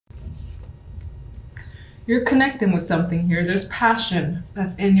You're connecting with something here. There's passion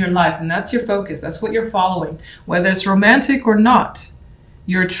that's in your life, and that's your focus. That's what you're following, whether it's romantic or not.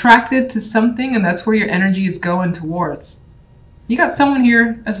 You're attracted to something, and that's where your energy is going towards. You got someone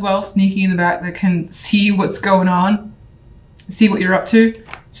here as well, sneaky in the back, that can see what's going on, see what you're up to.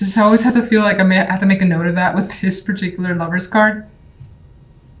 Just I always have to feel like I have to make a note of that with this particular Lover's card.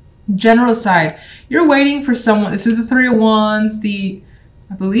 General side, you're waiting for someone. This is the Three of Wands. I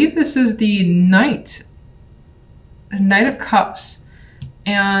believe this is the Knight of Cups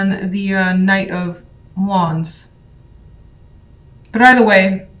and the Knight of Wands. But either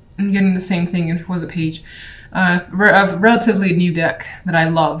way, I'm getting the same thing. It was a page. A relatively new deck that I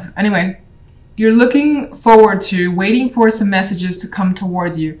love. Anyway, you're looking forward to, waiting for some messages to come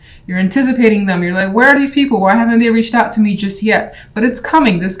towards you. You're anticipating them. You're like, where are these people? Why haven't they reached out to me just yet? But it's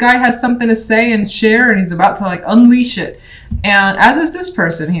coming. This guy has something to say and share, and he's about to like unleash it. And as is this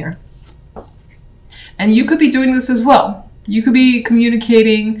person here. And you could be doing this as well. You could be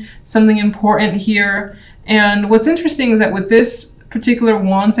communicating something important here. And what's interesting is that with this particular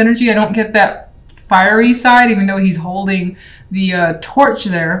Wands energy, I don't get that fiery side, even though he's holding the torch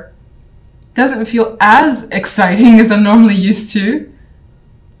there. Doesn't feel as exciting as I'm normally used to.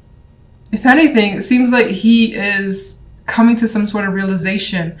 If anything, it seems like he is coming to some sort of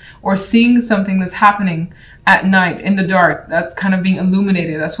realization or seeing something that's happening at night in the dark that's kind of being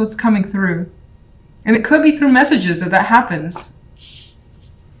illuminated. That's what's coming through. And it could be through messages that happens.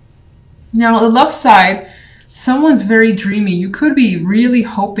 Now, on the left side, someone's very dreamy. You could be really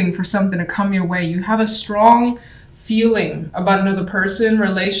hoping for something to come your way. You have a strong feeling about another person,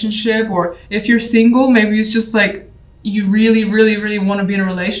 relationship, or if you're single, maybe it's just like you really, really, really want to be in a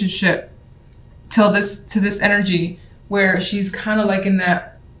relationship to this energy where she's kind of like in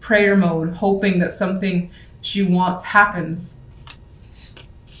that prayer mode, hoping that something she wants happens.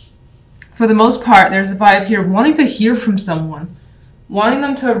 For the most part, there's a vibe here wanting to hear from someone. Wanting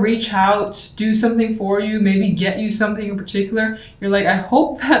them to reach out, do something for you, maybe get you something in particular. You're like, I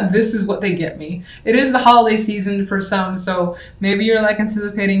hope that this is what they get me. It is the holiday season for some, so maybe you're like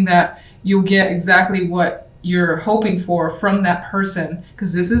anticipating that you'll get exactly what you're hoping for from that person,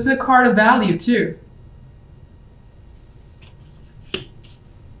 because this is a card of value too.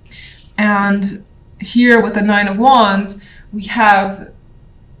 And here with the Nine of Wands, we have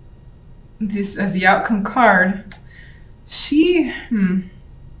this as the outcome card. She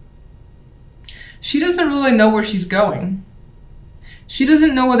doesn't really know where she's going. She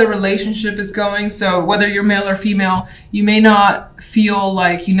doesn't know where the relationship is going. So whether you're male or female, you may not feel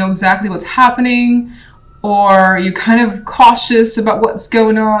like you know exactly what's happening, or you're kind of cautious about what's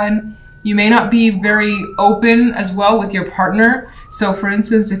going on. You may not be very open as well with your partner. So for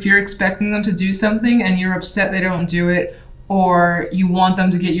instance, if you're expecting them to do something and you're upset they don't do it, or you want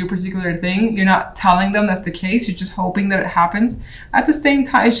them to get you a particular thing, you're not telling them that's the case, you're just hoping that it happens. At the same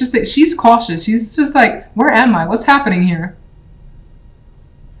time, it's just that she's cautious. She's just like, where am I? What's happening here?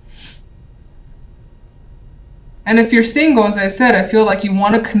 And if you're single, as I said, I feel like you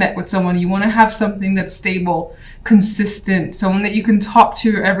want to connect with someone. You want to have something that's stable, consistent, someone that you can talk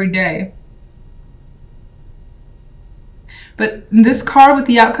to every day. But this card with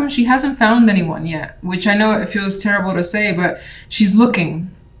the outcome, she hasn't found anyone yet, which I know it feels terrible to say, but she's looking.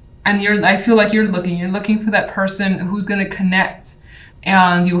 And I feel like you're looking for that person who's going to connect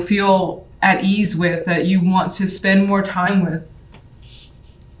and you'll feel at ease with, that you want to spend more time with.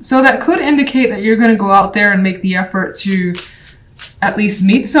 So that could indicate that you're going to go out there and make the effort to at least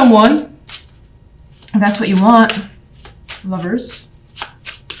meet someone. If that's what you want, lovers.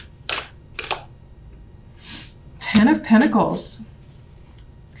 Ten of Pentacles.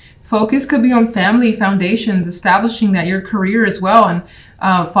 Focus could be on family foundations, establishing that your career as well, and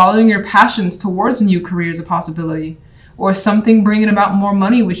following your passions towards a new career is a possibility. Or something bringing about more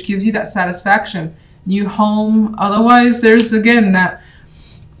money, which gives you that satisfaction. New home. Otherwise, there's again that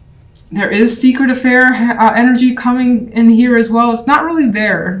there is secret affair energy coming in here as well. It's not really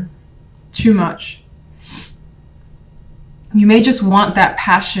there too much. You may just want that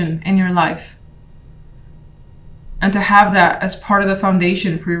passion in your life, and to have that as part of the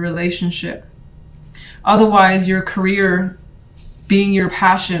foundation for your relationship. Otherwise, your career being your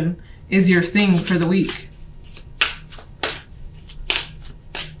passion is your thing for the week.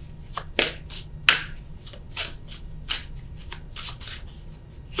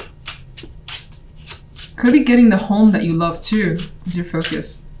 Could be getting the home that you love too, is your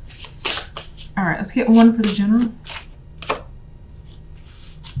focus. All right, let's get one for the general.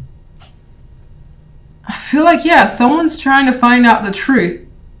 I feel like, yeah, someone's trying to find out the truth.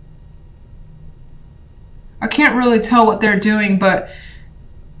 I can't really tell what they're doing, but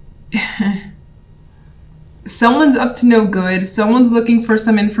someone's up to no good. Someone's looking for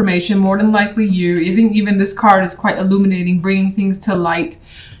some information, more than likely you. I think even this card is quite illuminating, bringing things to light.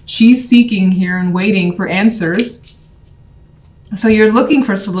 She's seeking here and waiting for answers. So you're looking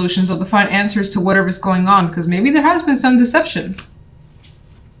for solutions or to find answers to whatever's going on, because maybe there has been some deception.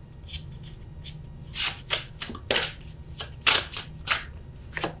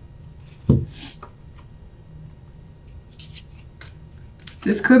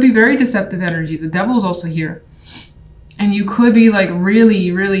 This could be very deceptive energy. The devil's also here. And you could be like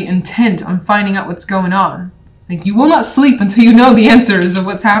really, really intent on finding out what's going on. Like you will not sleep until you know the answers of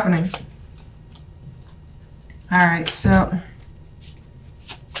what's happening. All right, so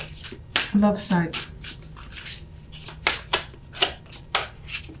love side.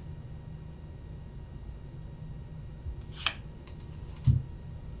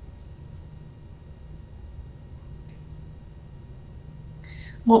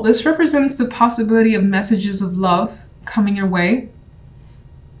 Well, this represents the possibility of messages of love coming your way.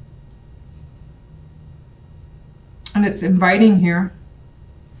 And it's inviting here.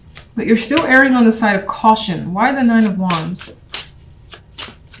 But you're still erring on the side of caution. Why the Nine of Wands?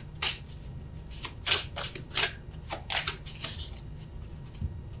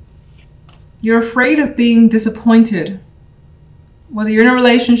 You're afraid of being disappointed. Whether you're in a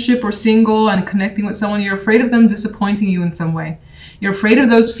relationship or single and connecting with someone, you're afraid of them disappointing you in some way. You're afraid of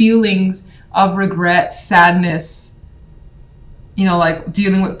those feelings of regret, sadness, you know, like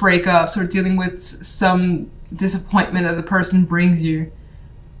dealing with breakups or dealing with some disappointment that the person brings you.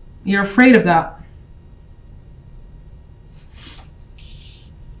 You're afraid of that.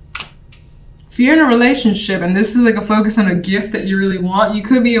 If you're in a relationship and this is like a focus on a gift that you really want, you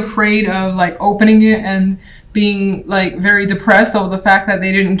could be afraid of like opening it and being like very depressed over the fact that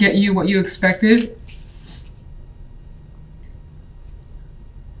they didn't get you what you expected.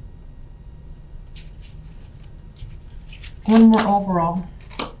 One more overall.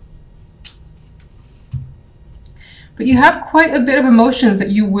 But you have quite a bit of emotions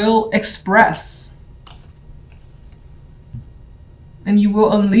that you will express. And you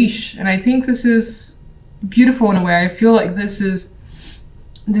will unleash. And I think this is beautiful in a way. I feel like this is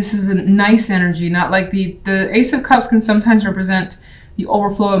a nice energy, not like the Ace of Cups can sometimes represent the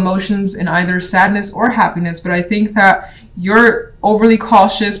overflow of emotions in either sadness or happiness. But I think that you're overly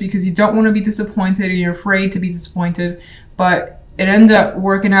cautious because you don't want to be disappointed and you're afraid to be disappointed. But it ended up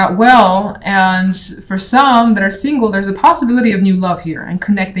working out well. And for some that are single, there's a possibility of new love here and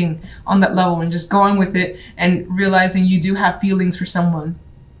connecting on that level and just going with it and realizing you do have feelings for someone.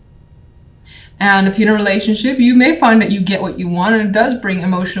 And if you're in a relationship, you may find that you get what you want and it does bring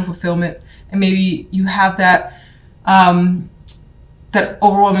emotional fulfillment. And maybe you have that, that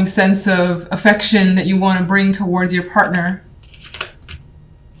overwhelming sense of affection that you want to bring towards your partner.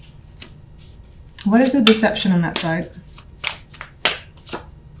 What is the deception on that side?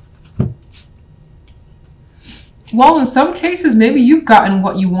 Well, in some cases, maybe you've gotten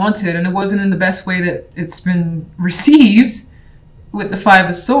what you wanted and it wasn't in the best way that it's been received with the Five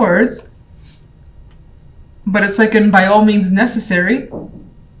of Swords. But it's like, and by all means necessary.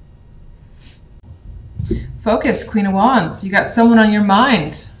 Focus, Queen of Wands. You got someone on your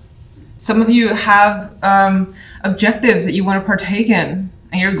mind. Some of you have objectives that you want to partake in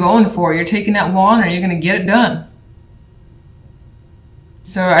and you're going for it. You're taking that wand and you're going to get it done.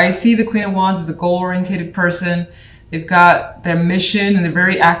 So I see the Queen of Wands as a goal-oriented person. They've got their mission and they're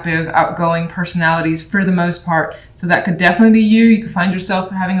very active, outgoing personalities for the most part. So that could definitely be you. You could find yourself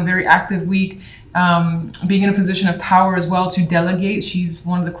having a very active week, being in a position of power as well to delegate. She's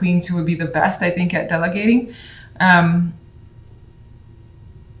one of the queens who would be the best, I think, at delegating. And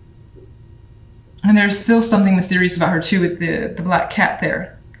there's still something mysterious about her too with the black cat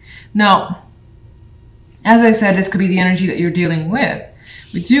there. Now, as I said, this could be the energy that you're dealing with.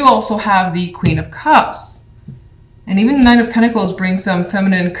 We do also have the Queen of Cups. And even the Nine of Pentacles brings some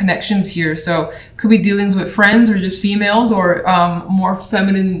feminine connections here. So could be dealings with friends or just females or more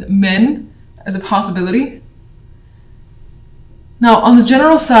feminine men as a possibility. Now, on the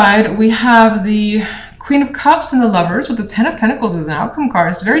general side, we have the Queen of Cups and the Lovers with the Ten of Pentacles as an outcome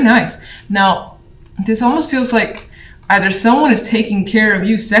card. It's very nice. Now, this almost feels like either someone is taking care of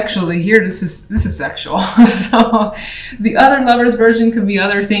you sexually. Here, this is sexual. So the other Lovers version could be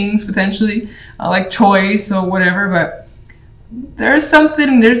other things potentially, like choice or whatever. But there's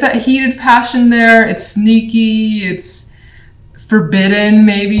something. There's that heated passion there. It's sneaky. It's forbidden.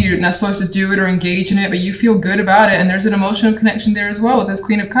 Maybe you're not supposed to do it or engage in it, but you feel good about it. And there's an emotional connection there as well with this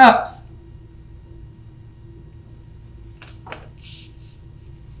Queen of Cups.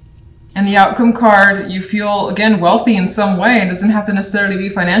 And the outcome card, you feel, again, wealthy in some way. It doesn't have to necessarily be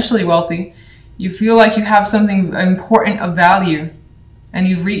financially wealthy. You feel like you have something important of value and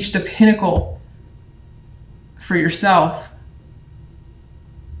you've reached the pinnacle for yourself.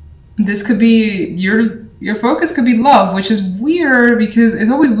 This could be your focus could be love, which is weird because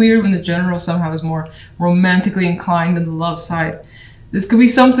it's always weird when the general somehow is more romantically inclined than the love side. This could be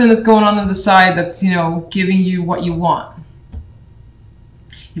something that's going on the side that's, you know, giving you what you want.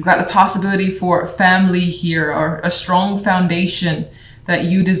 You've got the possibility for family here, or a strong foundation that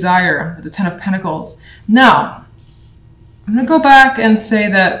you desire, the Ten of Pentacles. Now, I'm going to go back and say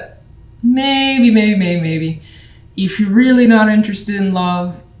that maybe, if you're really not interested in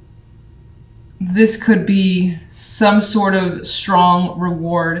love, this could be some sort of strong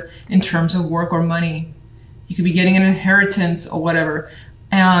reward in terms of work or money. You could be getting an inheritance or whatever,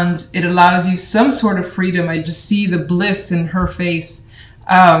 and it allows you some sort of freedom. I just see the bliss in her face.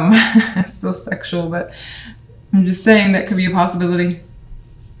 It's so sexual, but I'm just saying that could be a possibility.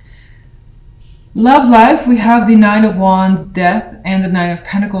 Love life, we have the Nine of Wands, Death, and the Nine of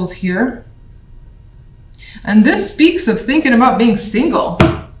Pentacles here. And this speaks of thinking about being single,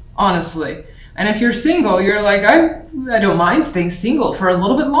 honestly. And if you're single, you're like, I don't mind staying single for a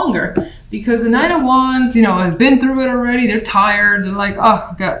little bit longer, because the Nine of Wands, you know, has been through it already. They're tired. They're like, oh,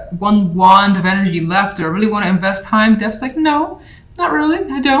 I've got one wand of energy left. Do I really want to invest time? Death's like, no, not really.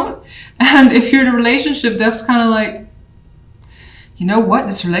 I don't. And if you're in a relationship, Death's kind of like, you know what?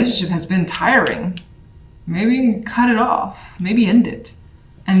 This relationship has been tiring. Maybe cut it off. Maybe end it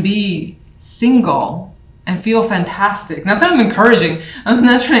and be single and feel fantastic. Not that I'm encouraging. I'm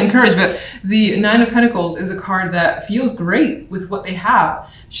not trying to encourage, but the Nine of Pentacles is a card that feels great with what they have.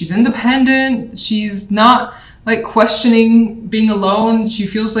 She's independent. She's not like questioning being alone. She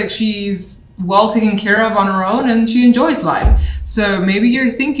feels like she's well taken care of on her own and she enjoys life. So maybe you're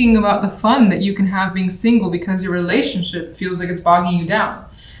thinking about the fun that you can have being single because your relationship feels like it's bogging you down.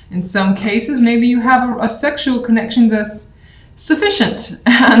 In some cases, maybe you have a sexual connection that's sufficient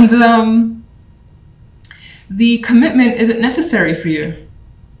and the commitment isn't necessary for you.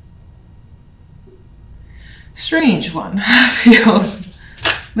 Strange one. Feels.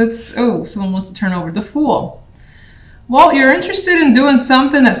 Oh, someone wants to turn over. The Fool. Well, you're interested in doing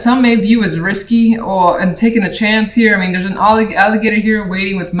something that some may view as risky and taking a chance here. I mean, there's an alligator here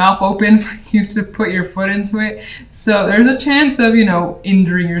waiting with mouth open for you to put your foot into it. So there's a chance of, you know,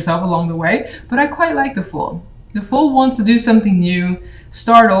 injuring yourself along the way. But I quite like the Fool. The Fool wants to do something new,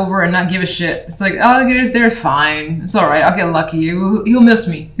 start over, and not give a shit. It's like, alligator's there, fine. It's all right. I'll get lucky. He'll miss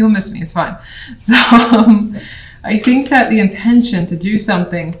me. He'll miss me. It's fine. So I think that the intention to do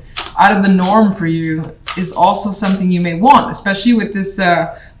something out of the norm for you is also something you may want, especially with this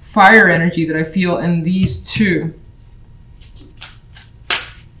fire energy that I feel in these two.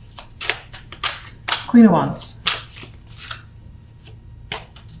 Queen of Wands.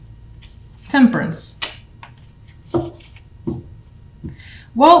 Temperance.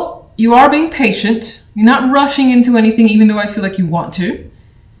 Well, you are being patient. You're not rushing into anything, even though I feel like you want to.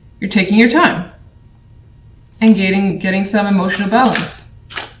 You're taking your time and getting some emotional balance.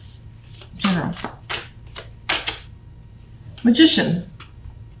 General. Magician.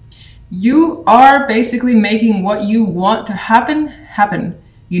 You are basically making what you want to happen, happen.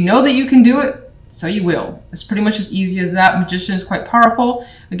 You know that you can do it, so you will. It's pretty much as easy as that. Magician is quite powerful.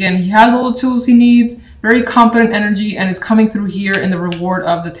 Again, he has all the tools he needs, very competent energy, and is coming through here in the reward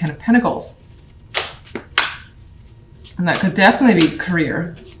of the Ten of Pentacles. And that could definitely be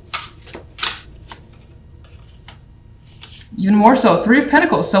career. Even more so, Three of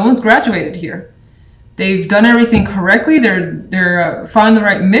Pentacles. Someone's graduated here. They've done everything correctly. They're finding the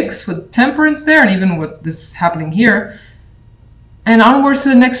right mix with temperance there, and even with this happening here. And onwards to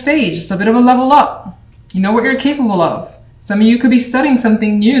the next stage. It's a bit of a level up. You know what you're capable of. Some of you could be studying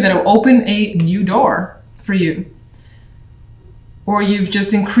something new that will open a new door for you. Or you've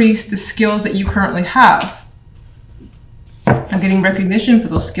just increased the skills that you currently have. And getting recognition for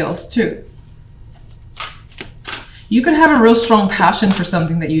those skills too. You can have a real strong passion for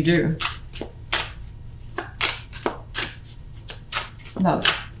something that you do. Love.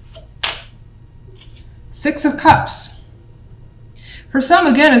 Six of Cups. For some,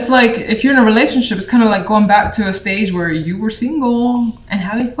 again, it's like if you're in a relationship, it's kind of like going back to a stage where you were single and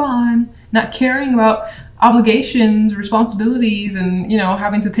having fun, not caring about obligations, responsibilities, and, you know,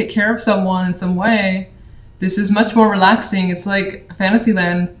 having to take care of someone in some way. This is much more relaxing. It's like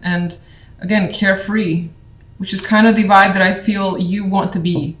Fantasyland and, again, carefree, which is kind of the vibe that I feel you want to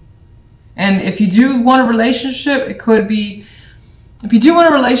be. And if you do want a relationship, it could be, if you do want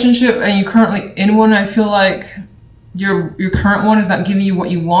a relationship and you're currently in one, I feel like your current one is not giving you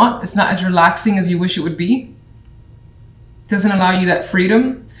what you want. It's not as relaxing as you wish it would be. It doesn't allow you that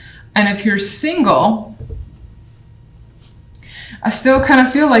freedom. And if you're single, I still kind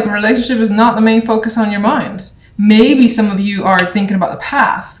of feel like a relationship is not the main focus on your mind. Maybe some of you are thinking about the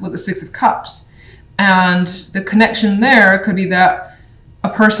past with the Six of Cups. And the connection there could be that a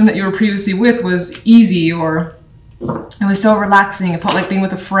person that you were previously with was easy, or it was so relaxing. It felt like being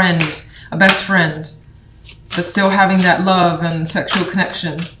with a friend, a best friend, but still having that love and sexual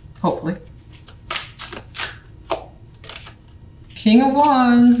connection, hopefully. King of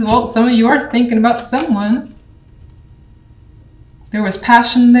Wands. Well, some of you are thinking about someone. There was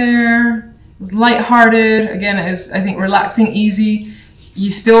passion there. It was lighthearted. Again, it is, I think, relaxing, easy.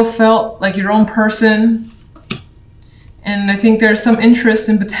 You still felt like your own person. And I think there's some interest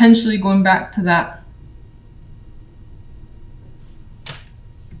in potentially going back to that.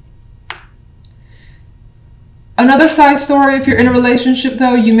 Another side story, if you're in a relationship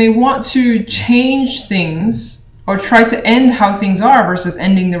though, you may want to change things or try to end how things are versus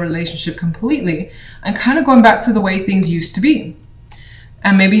ending the relationship completely and kind of going back to the way things used to be.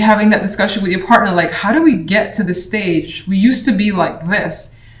 And maybe having that discussion with your partner, like, how do we get to this stage? We used to be like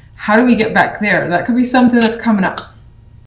this. How do we get back there? That could be something that's coming up.